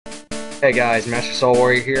Hey guys, Master Soul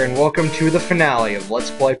Warrior here, and welcome to the finale of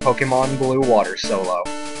Let's Play Pokemon Blue Water Solo.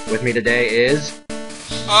 With me today is...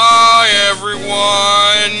 Hi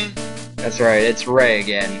everyone! That's right, it's Ray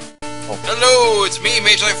again. Oh. Hello, it's me,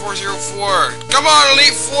 MageLife404. Come on,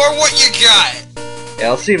 Elite Four, what you got?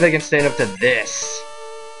 Yeah, let's see if they can stand up to this.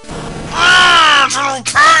 Ah, General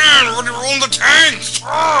Patton! What do you roll the tanks?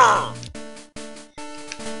 Ah!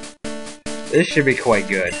 This should be quite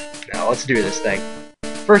good. Now, let's do this thing.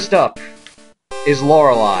 First up is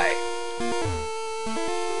Lorelei.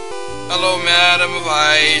 Hello, Madam of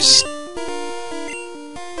Ice.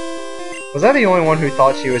 Was I the only one who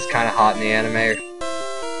thought she was kind of hot in the anime?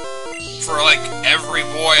 For, like, every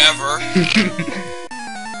boy ever.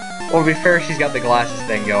 Well, to be fair, she's got the glasses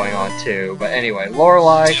thing going on, too. But anyway,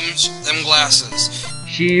 Lorelei... Them glasses.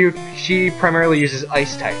 She primarily uses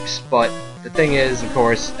ice types, but the thing is, of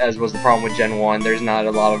course, as was the problem with Gen 1, there's not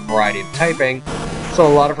a lot of variety of typing, so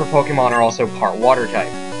a lot of her Pokemon are also part water type.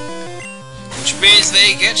 Which means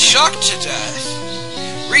they get shocked to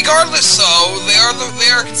death. Regardless, though, they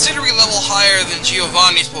are considerably level higher than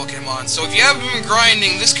Giovanni's Pokemon, so if you haven't been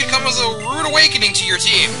grinding, this could come as a rude awakening to your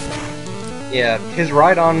team. Yeah, his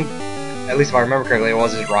Rhydon, at least if I remember correctly, it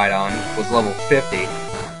was his Rhydon, was level 50.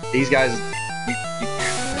 These guys,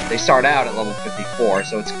 they start out at level 54,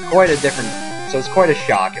 so it's quite a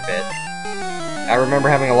shock a bit. I remember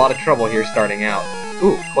having a lot of trouble here starting out.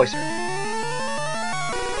 Ooh, Cloyster.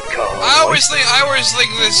 I always think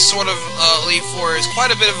this sort of Elite Four is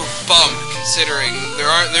quite a bit of a bump, considering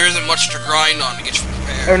there isn't much to grind on to get you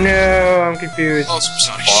prepared. Oh no, I'm confused. Oh,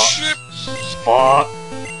 supersonic ship. Fuck.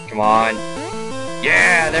 Come on.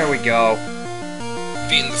 Yeah, there we go.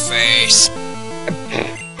 Beat in the face.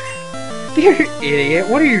 You idiot,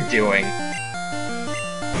 what are you doing?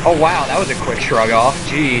 Oh wow, that was a quick shrug off.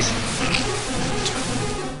 Jeez.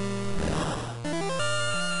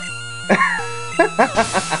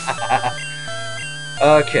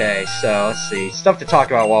 Okay, so let's see. Stuff to talk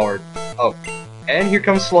about while we're... Oh, and here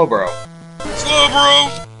comes Slowbro. Slowbro!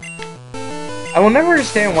 I will never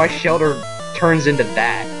understand why Shelter turns into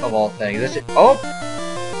that, of all things. That's it. Oh!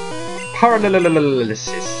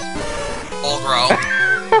 Paralysis. All Growl.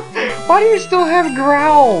 Why do you still have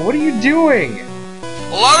Growl? What are you doing?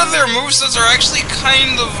 A lot of their movesets are actually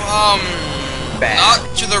kind of, bad.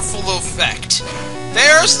 Not to their full effect.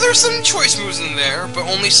 There's some choice moves in there, but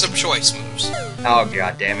only some choice moves. Oh,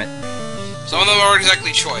 god damn it. Some of them aren't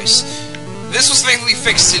exactly choice. This was thankfully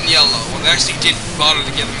fixed in yellow, when they actually did bother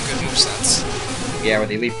to give them good movesets. Yeah, where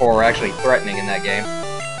the Elite Four were actually threatening in that game.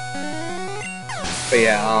 But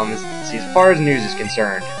yeah, see, as far as news is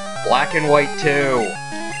concerned, Black and White 2.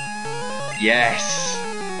 Yes.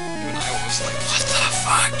 Even I was like, what the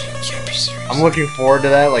fuck? You can't be serious. I'm looking forward to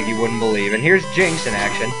that like you wouldn't believe. And here's Jinx in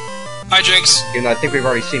action. Hi, Jinx. Even though I think we've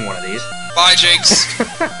already seen one of these. Bye, Jinx.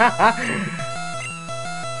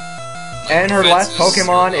 And her last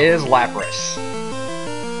Pokemon is Lapras.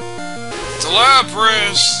 It's a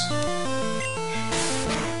Lapras!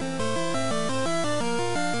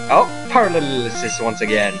 Oh, paralysis once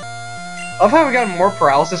again. I love how we got more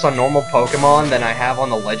paralysis on normal Pokemon than I have on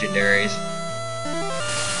the legendaries.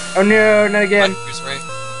 Oh no, not again.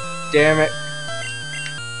 Damn it.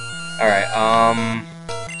 Alright,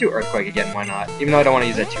 do Earthquake again, why not? Even though I don't want to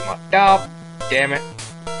use that too much. Oh, damn it.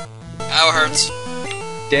 Ow, it hurts.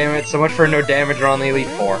 Damn it, so much for no damage on the Elite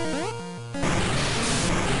Four.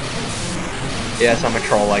 Yes, I'm a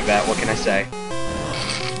troll like that, what can I say?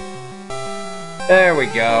 There we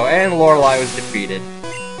go, and Lorelei was defeated.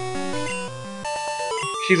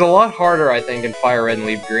 She's a lot harder, I think, in Fire Red and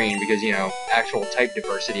Leaf Green, because, you know, actual type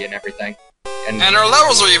diversity and everything. And her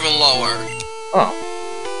levels are even lower. Oh.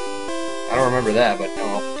 I don't remember that, but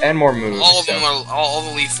oh. And more moves. All of them are, all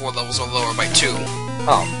the Elite Four levels are lower by 2.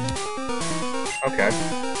 Oh. Okay.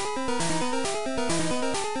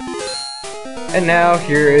 And now,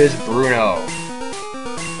 here is Bruno.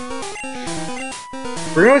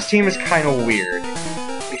 Bruno's team is kind of weird,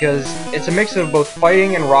 because it's a mix of both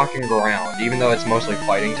fighting and rock and ground, even though it's mostly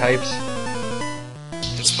fighting types.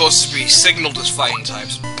 It's supposed to be signaled as fighting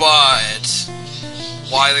types, but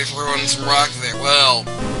why they throw in some rock there? Well,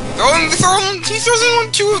 he throws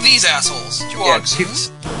in 2 of these assholes. 2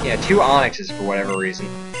 Onyxes. Yeah, 2 Onyxes for whatever reason.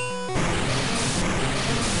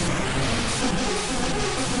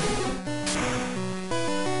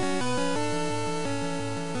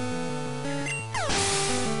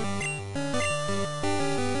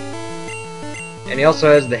 And he also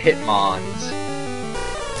has the Hitmons.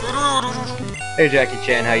 Hey Jackie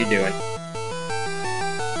Chan, how you doing?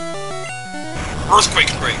 Earthquake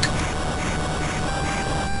and break.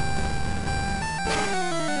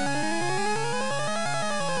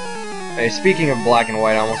 Hey, speaking of black and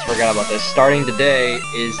white, I almost forgot about this. Starting today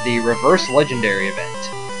is the reverse legendary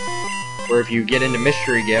event, where if you get into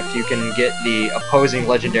mystery gift, you can get the opposing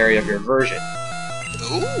legendary of your version.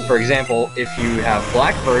 Ooh. For example, if you have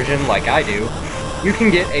black version, like I do, you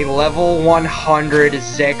can get a level 100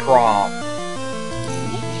 Zekrom.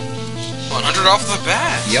 100 off the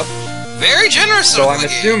bat. Yep. Very generous. So I'm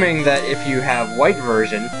assuming that if you have white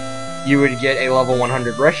version, you would get a level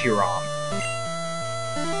 100 Reshiram.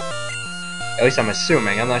 At least I'm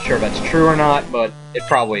assuming. I'm not sure if that's true or not, but it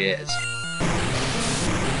probably is.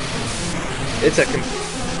 It's a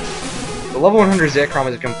the level 100 Zekrom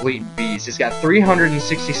is a complete beast. It's got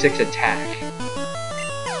 366 attack.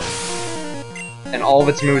 And all of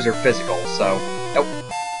its moves are physical, so... Nope.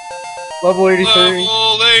 Level 83.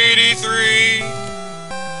 Level 83.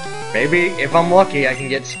 Maybe, if I'm lucky, I can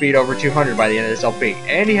get speed over 200 by the end of this LP.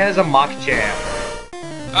 And he has a Machamp.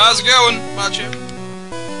 How's it going, Machamp?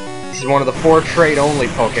 This is one of the 4 trade-only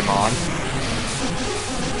Pokemon.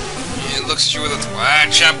 It looks at you with its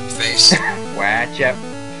Machamp face. Machamp.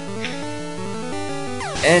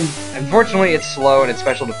 And, unfortunately, it's slow and its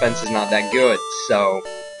special defense is not that good, so...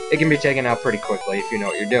 It can be taken out pretty quickly if you know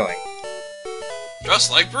what you're doing.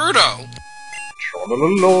 Just like Bruno.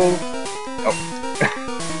 Oh.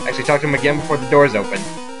 Actually, talk to him again before the doors open.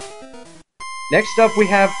 Next up, we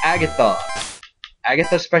have Agatha.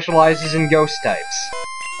 Agatha specializes in ghost types.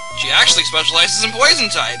 She actually specializes in poison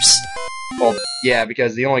types. Well, yeah,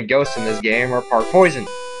 because the only ghosts in this game are part poison.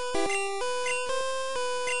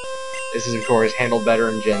 This is, of course, handled better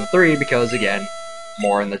in Gen 3 because, again,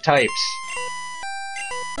 more in the types.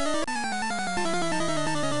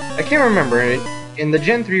 I can't remember, in the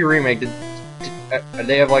Gen 3 remake, did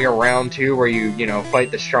they have like a round 2 where you know,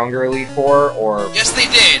 fight the stronger Elite Four, or... Yes, they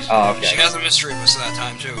did! Oh, okay. She has a mystery most of that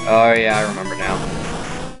time, too. Oh, yeah, I remember now.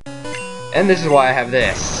 And this is why I have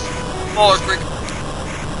this. Oh, quick.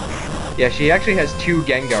 Yeah, she actually has 2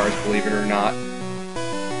 Gengars, believe it or not.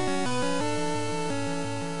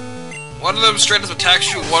 One of them straight up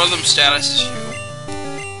attacks you, one of them statuses you.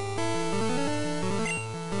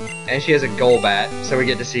 And she has a Golbat, so we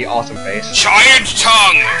get to see Awesome Face. Giant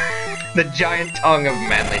tongue! The giant tongue of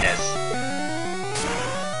manliness.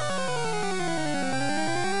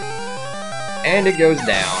 And it goes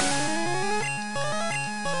down.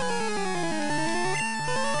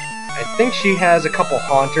 I think she has a couple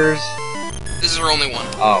Haunters. This is her only one.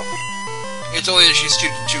 Oh. It's only that she's two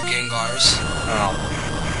Gengars. Oh.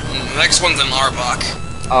 The next one's an Arbok.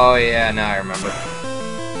 Oh yeah, now I remember.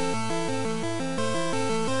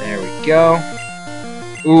 There we go.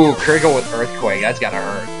 Ooh, critical with Earthquake. That's gotta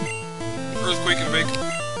hurt. Earthquake and big.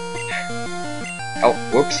 Oh,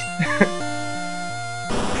 whoops.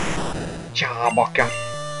 Chabaka.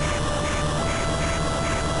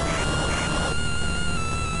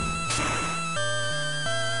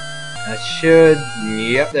 That should...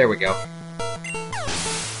 Yep, there we go.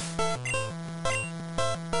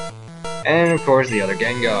 And, of course, the other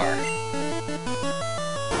Gengar.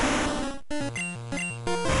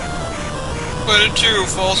 But it too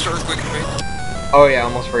falls to Earthquake and big. Oh yeah, I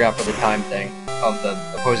almost forgot for the time thing of the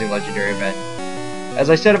opposing legendary event. As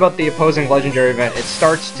I said about the opposing legendary event, it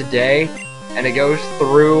starts today, and it goes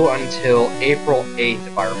through until April 8th,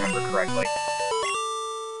 if I remember correctly.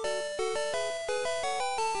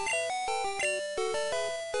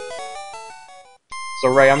 So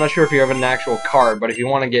Ray, I'm not sure if you have an actual card, but if you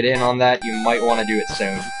want to get in on that, you might want to do it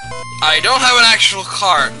soon. I don't have an actual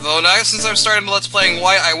card, though now since I'm starting Let's Playing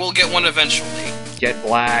White, I will get one eventually. Get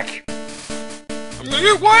black. I'm gonna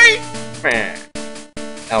get white! Man.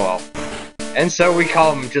 Oh well. And so we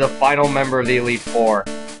come to the final member of the Elite Four.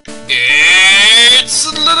 It's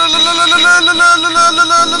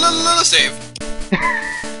save.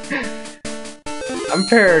 I'm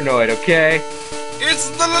paranoid, okay? It's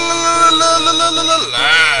the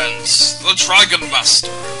Lance, the Dragon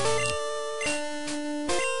Master.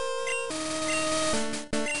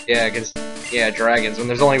 Yeah, because, yeah, dragons, when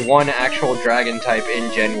there's only one actual dragon type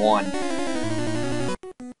in Gen 1.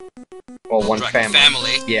 Well, one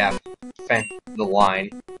family. Yeah, the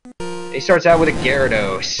line. He starts out with a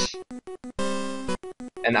Gyarados.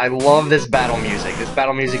 And I love this battle music. This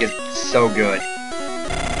battle music is so good.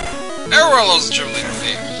 Everyone loves the Gym Leader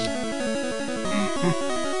theme.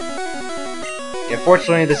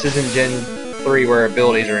 Unfortunately, this isn't Gen 3 where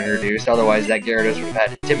abilities are introduced, otherwise that Gyarados would have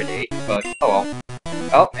had Intimidate, but oh well.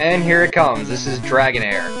 Oh, and here it comes. This is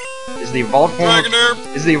Dragonair. This is the evolved form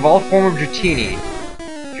of Dratini.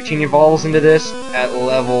 Dratini evolves into this at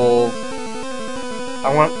level...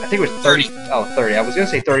 I think it was 30. Oh, 30. I was gonna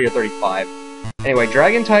say 30 or 35. Anyway,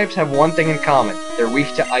 dragon types have one thing in common. They're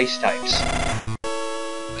weak to ice types.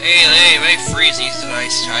 They freeze these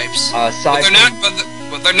ice types. Aside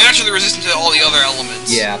But they're naturally resistant to all the other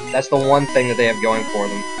elements. Yeah, that's the one thing that they have going for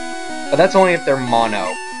them. But that's only if they're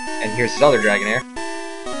mono. And here's his other Dragonair.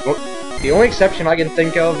 The only exception I can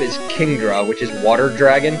think of is Kingdra, which is Water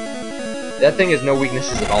Dragon. That thing has no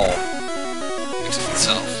weaknesses at all. Except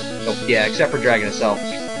itself. Oh, yeah, except for Dragon itself.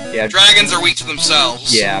 Yeah. Dragons are weak to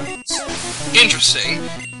themselves. Yeah. Interesting.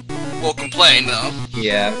 Won't complain, though.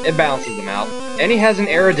 Yeah, it balances them out. And he has an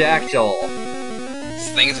Aerodactyl. This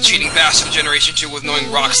thing is a cheating bastard of Generation 2 with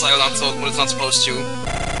knowing Rock Slide when it's not supposed to.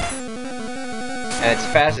 And it's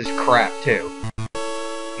fast as crap, too.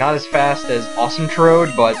 Not as fast as Awesome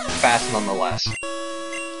Trode, but fast nonetheless.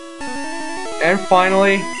 And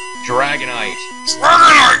finally, Dragonite.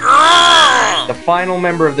 Dragonite! The final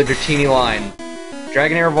member of the Dratini line.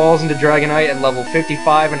 Dragonair evolves into Dragonite at level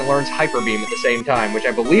 55 and it learns Hyper Beam at the same time, which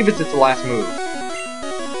I believe is its last move.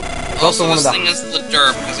 It's also one this of the... thing is the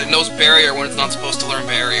derp, because it knows Barrier when it's not supposed to learn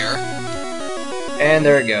Barrier. And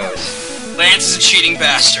there it goes. Lance is a cheating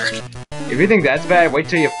bastard. If you think that's bad, wait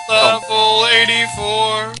till you... Level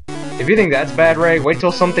 84! If you think that's bad, Ray, wait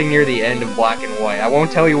till something near the end of Black and White. I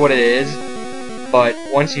won't tell you what it is, but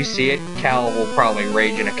once you see it, Cal will probably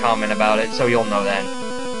rage in a comment about it, so you'll know then.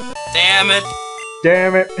 Damn it.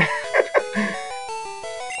 Damn it.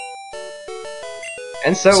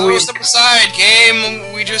 And so we step aside,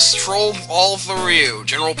 game. We just trolled all through you.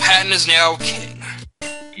 General Patton is now king.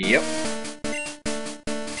 Yep.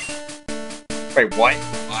 Wait, what?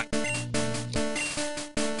 What?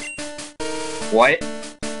 What?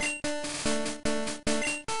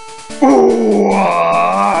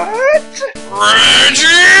 Reggie!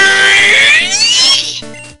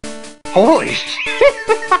 Holy shit!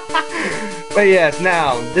 But yes,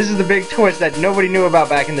 now, this is the big twist that nobody knew about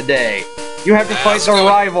back in the day. You have to fight the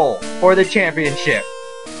rival for the championship.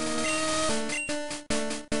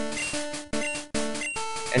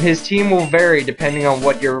 And his team will vary depending on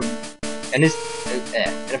what your... And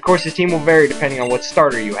of course his team will vary depending on what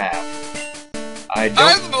starter you have. I'm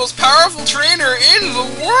the most powerful trainer in the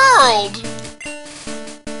world!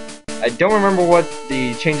 I don't remember what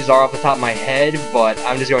the changes are off the top of my head, but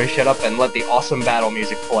I'm just going to shut up and let the awesome battle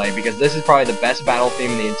music play, because this is probably the best battle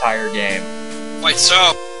theme in the entire game. Wait,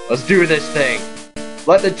 so... Let's do this thing!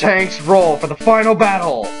 Let the tanks roll for the final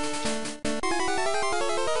battle!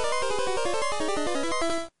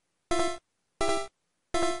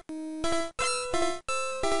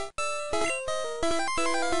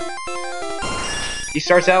 He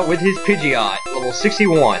starts out with his Pidgeot, level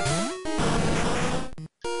 61.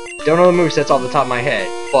 Don't know the movesets off the top of my head,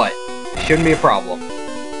 but it shouldn't be a problem.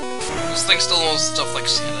 This thing still knows stuff like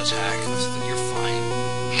Sand Attack, so you're fine.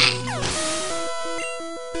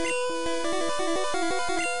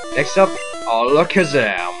 Next up,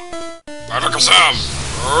 Alakazam. Alakazam!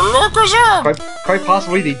 Alakazam! Quite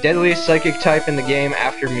possibly the deadliest psychic type in the game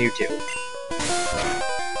after Mewtwo.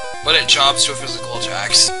 But it chops to physical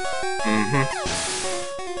attacks. Mm-hmm.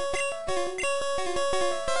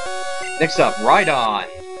 Next up, Rhydon.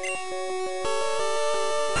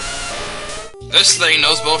 This thing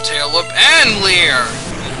knows both Tail Whip and Leer!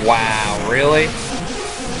 Wow, really?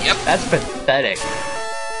 Yep. That's pathetic.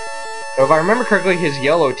 So if I remember correctly, his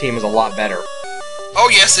yellow team is a lot better. Oh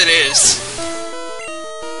yes, it is!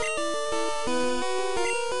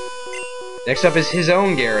 Next up is his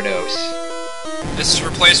own Gyarados. This is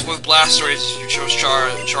replaced with Blastoise, you chose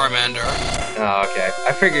Charmander. Oh, okay.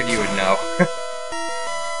 I figured you would know.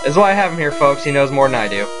 That's why I have him here, folks. He knows more than I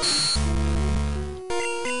do.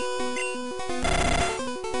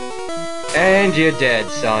 And you're dead,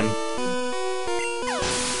 son.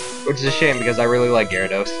 Which is a shame, because I really like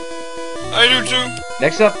Gyarados. I do too.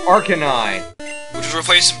 Next up, Arcanine. Which was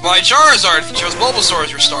replaced by Charizard if you chose Bulbasaur as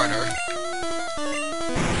your starter.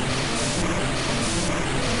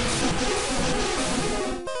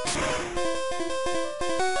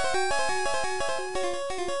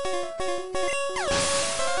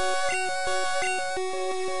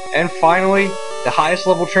 And finally, the highest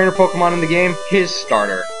level trainer Pokemon in the game, his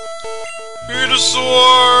starter.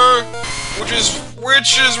 Venusaur! Which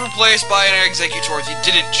is replaced by an Executor if you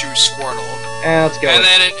didn't choose Squirtle. And let's go. And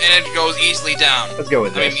then it goes easily down. Let's go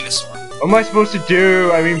with this. I mean Venusaur. What am I supposed to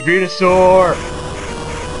do? I mean Venusaur!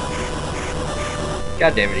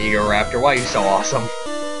 God damn it, Egoraptor, why are you so awesome?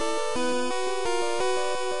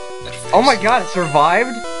 Oh my god, it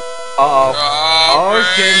survived? Uh-oh.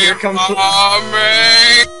 Oh shit, here comes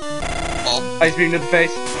Ice Beam to the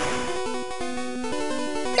face.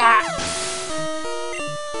 Ah.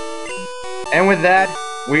 And with that,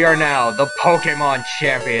 we are now the Pokemon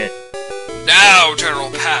Champion. Now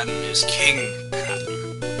General Patton is King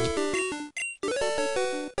Patton.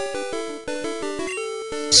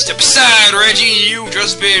 Step aside, Reggie, you've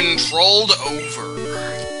just been trolled over.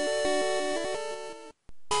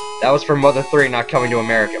 That was for Mother 3 not coming to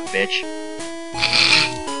America, bitch.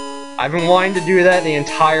 I've been wanting to do that the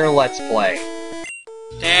entire Let's Play.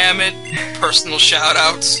 Damn it. Personal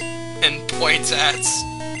shoutouts and points ats.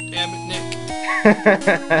 Damn it, Nick.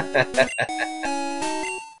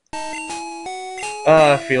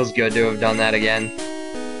 Feels good to have done that again.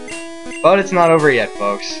 But it's not over yet,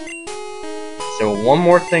 folks. So one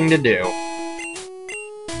more thing to do.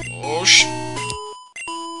 Oh,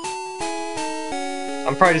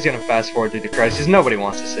 I'm probably just gonna fast forward through the credits, because nobody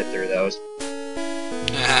wants to sit through those.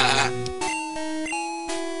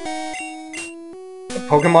 The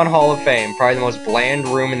Pokemon Hall of Fame, probably the most bland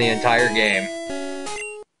room in the entire game.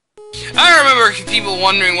 I remember people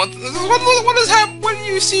wondering what is happening. What do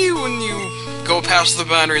you see when you go past the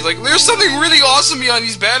boundaries? Like, there's something really awesome beyond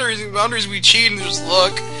these boundaries. We cheat and just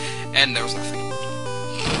look, and there was nothing.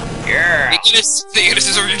 Yeah. The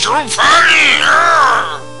innocence of your Patton.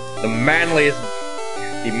 The manliest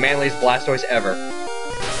Blastoise ever.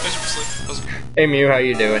 Hey Mew, how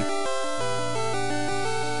you doing?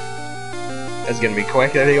 That's gonna be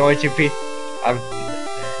quick. They're the only two things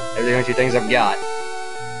I've got.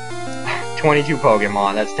 22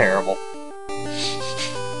 Pokemon. That's terrible.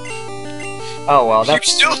 Oh well, you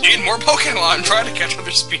still need more Pokemon. Try to catch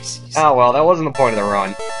other species. Oh well, that wasn't the point of the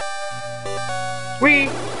run. Whee!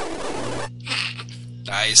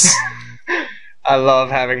 Nice. I love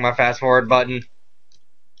having my fast forward button.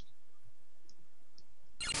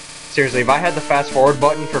 Seriously, if I had the fast forward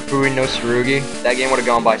button for Fui no Tsurugi, that game would have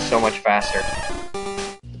gone by so much faster.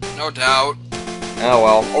 No doubt. Oh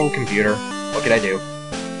well, old computer. What could I do?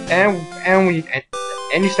 And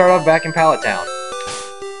you start off back in Pallet Town.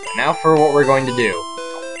 Now for what we're going to do.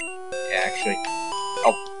 Yeah, actually.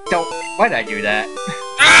 Oh, don't. Why did I do that?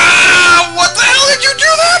 Ah! What the hell did you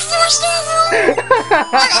do that for, Stephen?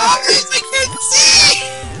 My eyes, I can't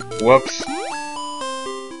see. Whoops.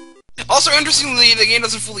 Also, interestingly, the game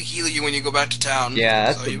doesn't fully heal you when you go back to town.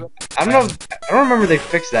 Yeah, that's I don't know. I don't remember they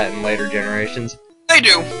fixed that in later generations. They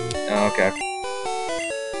do. Oh, okay.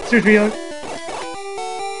 Super healing.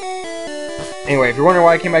 Anyway, if you're wondering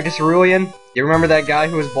why I came back to Cerulean, you remember that guy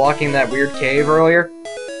who was blocking that weird cave earlier?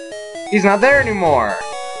 He's not there anymore!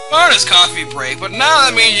 On his coffee break, but now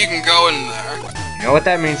that means you can go in there. You know what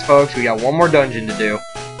that means, folks? We got one more dungeon to do.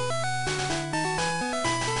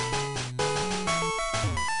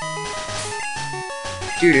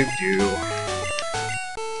 Doo-doo-doo.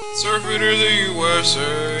 Surfing to the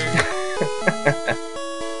USA.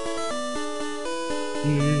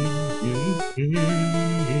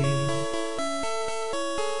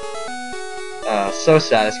 So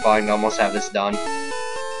satisfying to almost have this done.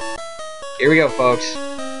 Here we go, folks.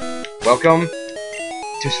 Welcome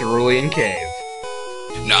to Cerulean Cave.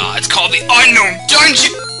 Nah, it's called the Unknown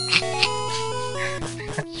Dungeon!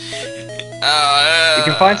 You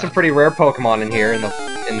can find some pretty rare Pokemon in here in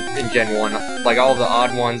Gen 1. Like all the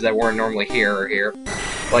odd ones that weren't normally here are here.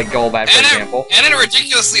 Like Golbat, for example. And at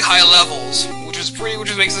ridiculously high levels, which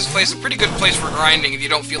makes this place a pretty good place for grinding if you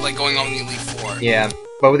don't feel like going on the Elite Four. Yeah,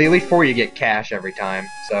 but with the Elite Four you get cash every time,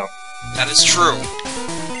 so. That is true.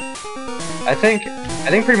 I think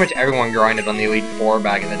pretty much everyone grinded on the Elite Four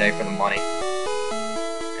back in the day for the money.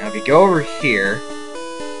 Now if you go over here,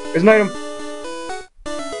 there's an item.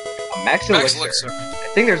 A Max Elixir.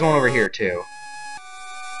 I think there's one over here too.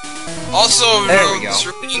 Also, there we go. The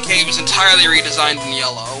Cerulean Cave is entirely redesigned in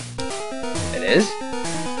yellow. It is?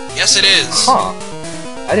 Yes, it is. Huh.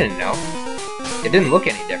 I didn't know. It didn't look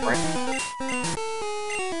any different.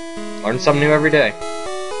 Learn something new every day.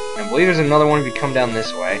 I believe there's another one if you come down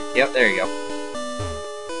this way. Yep, there you go.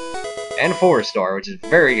 And a full restore, which is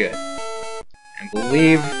very good. And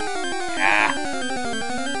believe... Ah.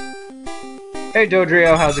 Hey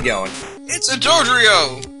Dodrio, how's it going? It's a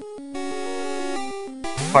Dodrio!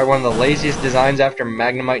 Probably one of the laziest designs after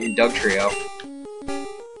Magnemite and Dugtrio.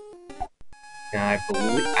 And I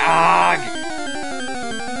believe... Ah!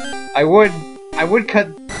 I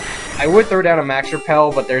would throw down a Max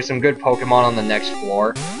Repel, but there's some good Pokemon on the next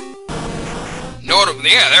floor.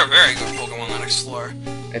 Yeah, they're very good Pokemon on the next floor.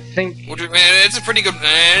 I think... It's a pretty good...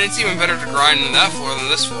 And it's even better to grind in that floor than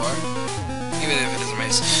this floor. Even if it is a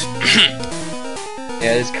maze.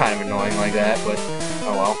 Yeah, it's kind of annoying like that, but...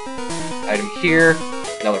 Oh well. Item here.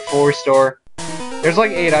 Another full restore. There's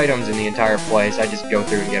like 8 items in the entire place. I just go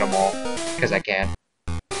through and get them all. Because I can.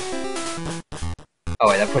 Oh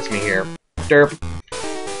wait, that puts me here. Derp.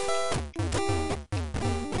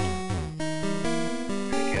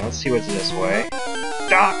 Okay, let's see what's this way.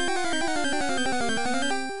 Stop!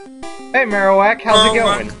 Hey Marowak, how's it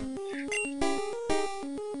going?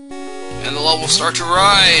 And the levels start to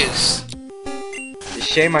rise. It's a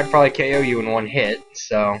shame I'd probably KO you in one hit,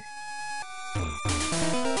 so...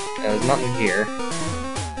 There's nothing here.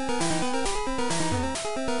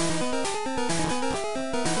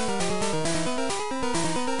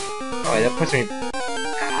 Oh, that puts me...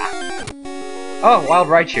 Oh, Wild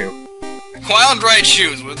Raichu. Wild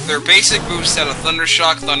Raichus with their basic moveset of Thunder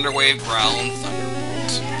Shock, Thunder Wave, Growl, and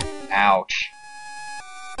Thunderbolt. Ouch.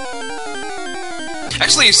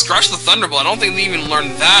 Actually, you scratch the Thunderbolt. I don't think they even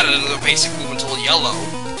learned that as a basic move until Yellow.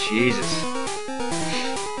 Jesus.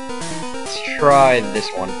 Let's try this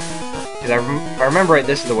one. Because if I remember right,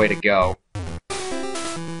 this is the way to go.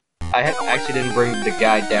 I actually didn't bring the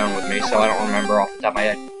guide down with me, so I don't remember off the top of my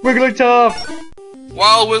head. Wigglytuff!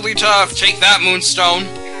 Wild Wigglytuff, take that, Moonstone!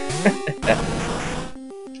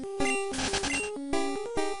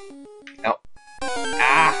 No.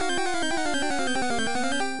 Ah!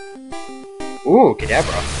 Ooh,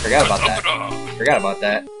 Kadabra. Forgot about that. Forgot about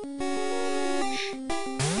that.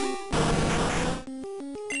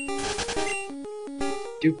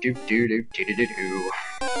 Doop doop doo doop doo doo doo doo.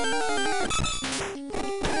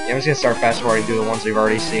 Yeah, I'm just gonna start fast forwarding through the ones we've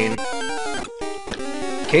already seen.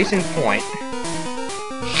 Case in point.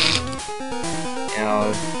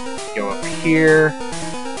 Now, go up here.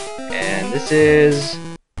 And this is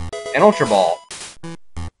an Ultra Ball.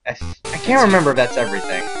 I can't remember if that's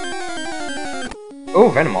everything.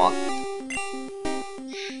 Oh, Venomoth.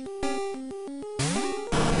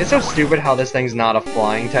 It's so stupid how this thing's not a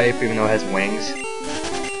flying type, even though it has wings.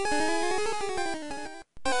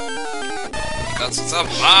 That's what's up.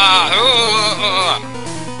 Ah!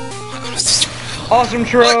 Awesome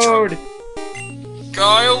Trode!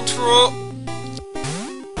 Guile Trode!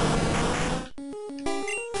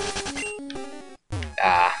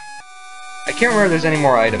 Ah. I can't remember if there's any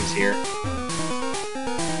more items here.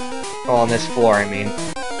 Oh, on this floor, I mean.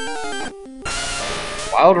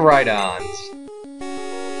 Wild Rhydons.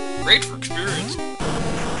 Great for experience.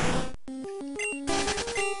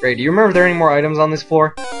 Ray, do you remember if there are any more items on this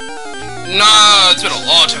floor? Nah, it's been a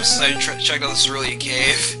long time since I checked out this Cerulean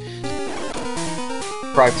Cave.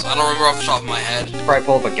 Probably, So I don't remember off the top of my head. probably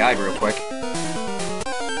pull up a guide real quick.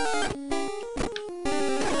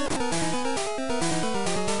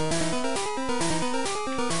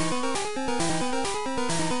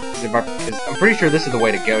 Because I'm pretty sure this is the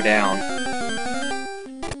way to go down.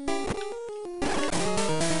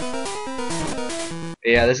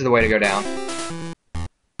 Yeah, this is the way to go down.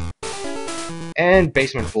 And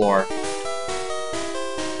basement floor.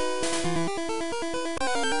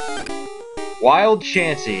 Wild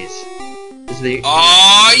Chanseys. This is the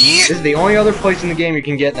Aw, yeah! This is the only other place in the game you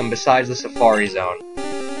can get them besides the Safari Zone.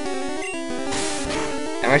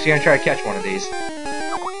 I'm actually gonna try to catch one of these.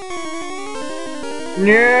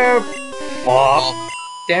 Nope. Oh,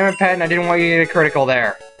 damn it, Patton! I didn't want you to get a critical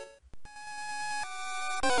there.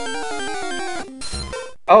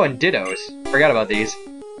 Oh, and Dittos. Forgot about these.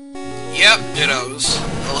 Yep, Dittos.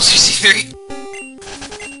 Level 63.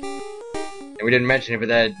 And we didn't mention it, but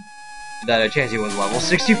that Chansey was level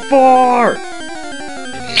 64!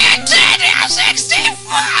 Nintendo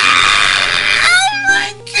 64! Oh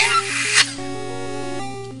my god!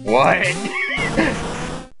 What?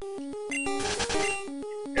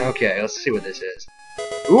 Okay, let's see what this is.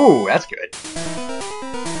 Ooh, that's good.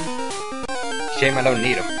 Shame I don't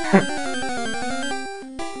need them.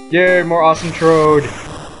 Yay, more Awesome Trode!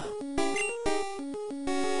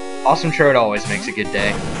 Awesome Trode always makes a good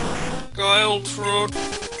day. Guile Trode.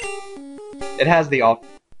 It has the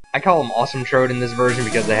I call them Awesome Trode in this version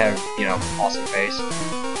because they have, you know, awesome face.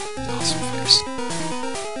 Awesome face.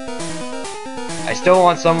 I still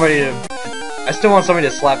want somebody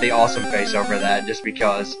to slap the awesome face over that just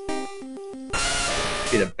because.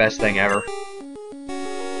 It'd be the best thing ever.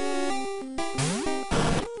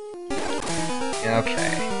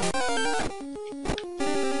 Okay.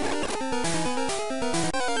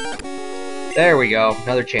 There we go,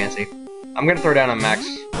 another Chansey. I'm gonna throw down a max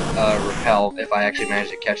repel if I actually manage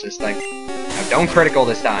to catch this thing. Now don't critical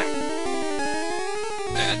this time.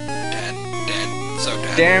 Dead, dead, dead, so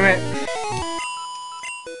dead. Damn it!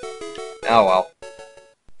 Oh well.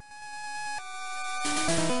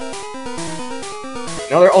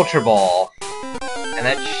 Another Ultra Ball. And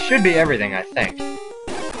that should be everything, I think.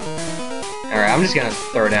 Alright, I'm just gonna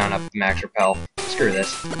throw down a max repel. Screw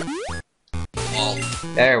this. Well,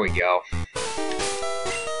 There we go.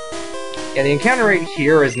 Yeah, the encounter rate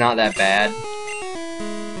here is not that bad.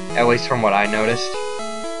 At least from what I noticed.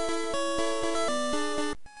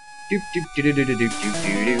 Doop doop doo doo doo doo doo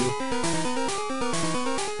doo doo.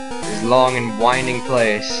 This long and winding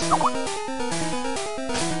place.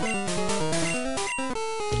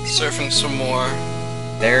 Surfing some more.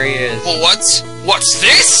 There he is. Well, what's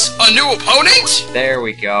this? A new opponent? There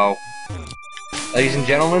we go. Ladies and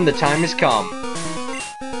gentlemen, the time has come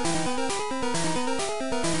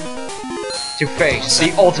to face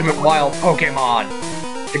the ultimate wild Pokemon,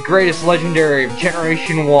 the greatest legendary of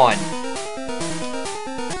Generation 1.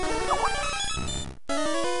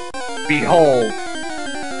 Behold,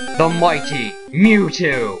 the mighty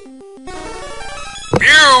Mewtwo!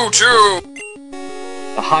 Mewtwo!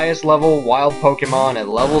 The highest level wild Pokemon at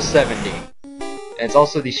level 70. And it's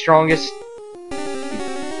also the strongest,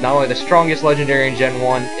 not only the strongest legendary in Gen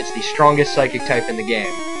 1, it's the strongest psychic type in the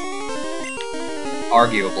game.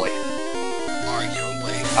 Arguably.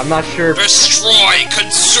 I'm not sure. Destroy,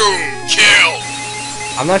 consume, kill!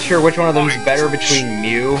 I'm not sure which one of them is better between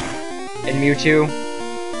Mew and Mewtwo.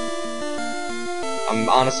 I'm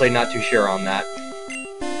honestly not too sure on that.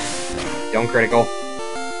 Don't critical.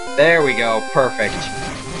 There we go, perfect.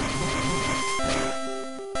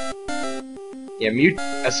 Yeah,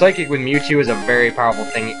 a Psychic with Mewtwo is a very powerful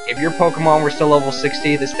thing. If your Pokemon were still level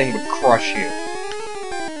 60, this thing would crush you.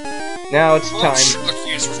 Now it's time.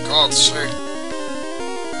 For God's sake.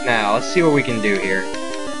 Now, let's see what we can do here.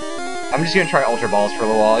 I'm just gonna try Ultra Balls for a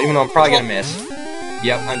little while, even though I'm probably gonna miss.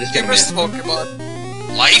 Yep, I'm just gonna miss. You missed the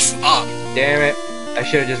Pokemon. Life up. Damn it. I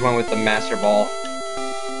should've just went with the Master Ball.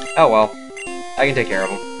 Oh well. I can take care of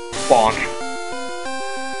him. Bonk.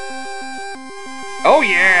 Oh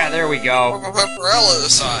yeah, there we go.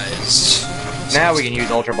 Sized. Now we can use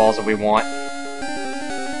Ultra Balls if we want.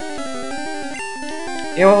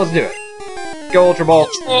 You know what, let's do it. Go Ultra Ball.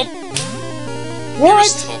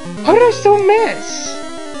 What? How did I still miss?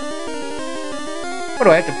 What,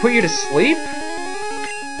 do I have to put you to sleep?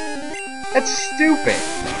 That's stupid.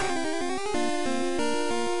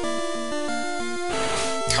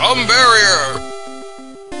 Come barrier!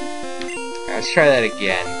 Let's try that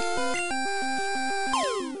again.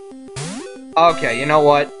 Okay, you know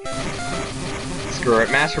what? Screw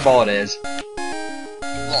it, Master Ball it is.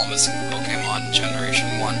 Well, missing Pokemon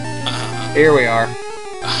Generation 1. Here we are.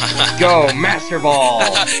 Go, Master Ball!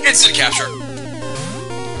 Instant capture!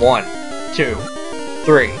 1, 2,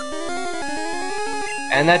 3.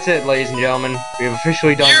 And that's it, ladies and gentlemen. We've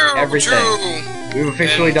officially done everything. We've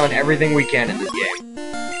officially done everything we can in this game.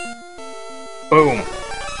 Boom.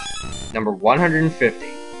 Number 150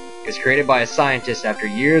 is created by a scientist after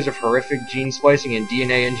years of horrific gene splicing and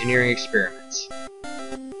DNA engineering experiments.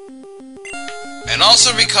 And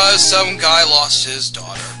also because some guy lost his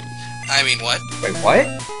daughter. I mean, what? Wait, what?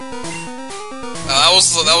 That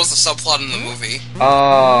was the subplot in the movie.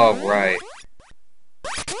 Oh, right.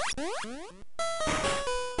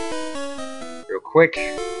 Real quick.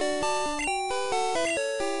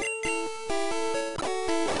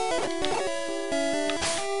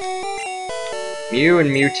 Mew and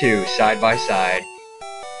Mewtwo, side by side.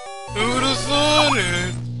 Who'd have thought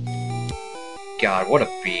it? God, what a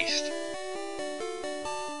beast.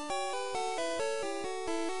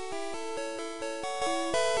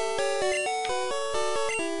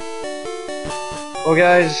 Well,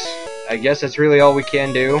 guys, I guess that's really all we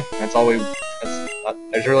can do. That's all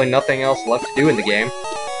there's really nothing else left to do in the game.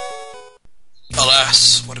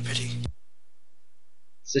 Alas, what a pity.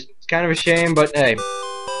 It's kind of a shame, but hey,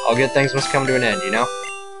 all good things must come to an end, you know?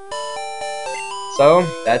 So,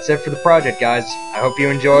 that's it for the project, guys. I hope you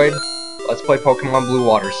enjoyed. Let's play Pokemon Blue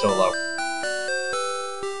Water solo.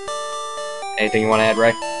 Anything you want to add,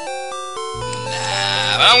 Ray? Nah,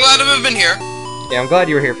 but I'm glad to have been here. Yeah, I'm glad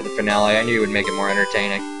you were here for the finale. I knew you would make it more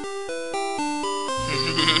entertaining.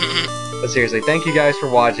 But seriously, thank you guys for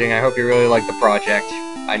watching. I hope you really liked the project.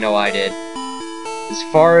 I know I did. As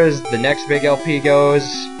far as the next big LP goes,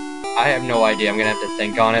 I have no idea. I'm gonna have to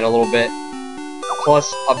think on it a little bit.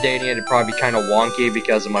 Plus, updating it would probably be kind of wonky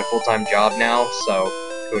because of my full-time job now, so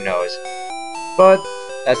who knows. But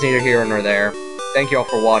that's neither here nor there. Thank you all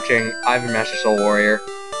for watching. I've been Master Soul Warrior.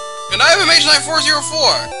 And I have a Mage Knight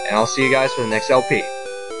 404. And I'll see you guys for the next LP.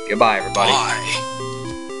 Goodbye, everybody. Bye.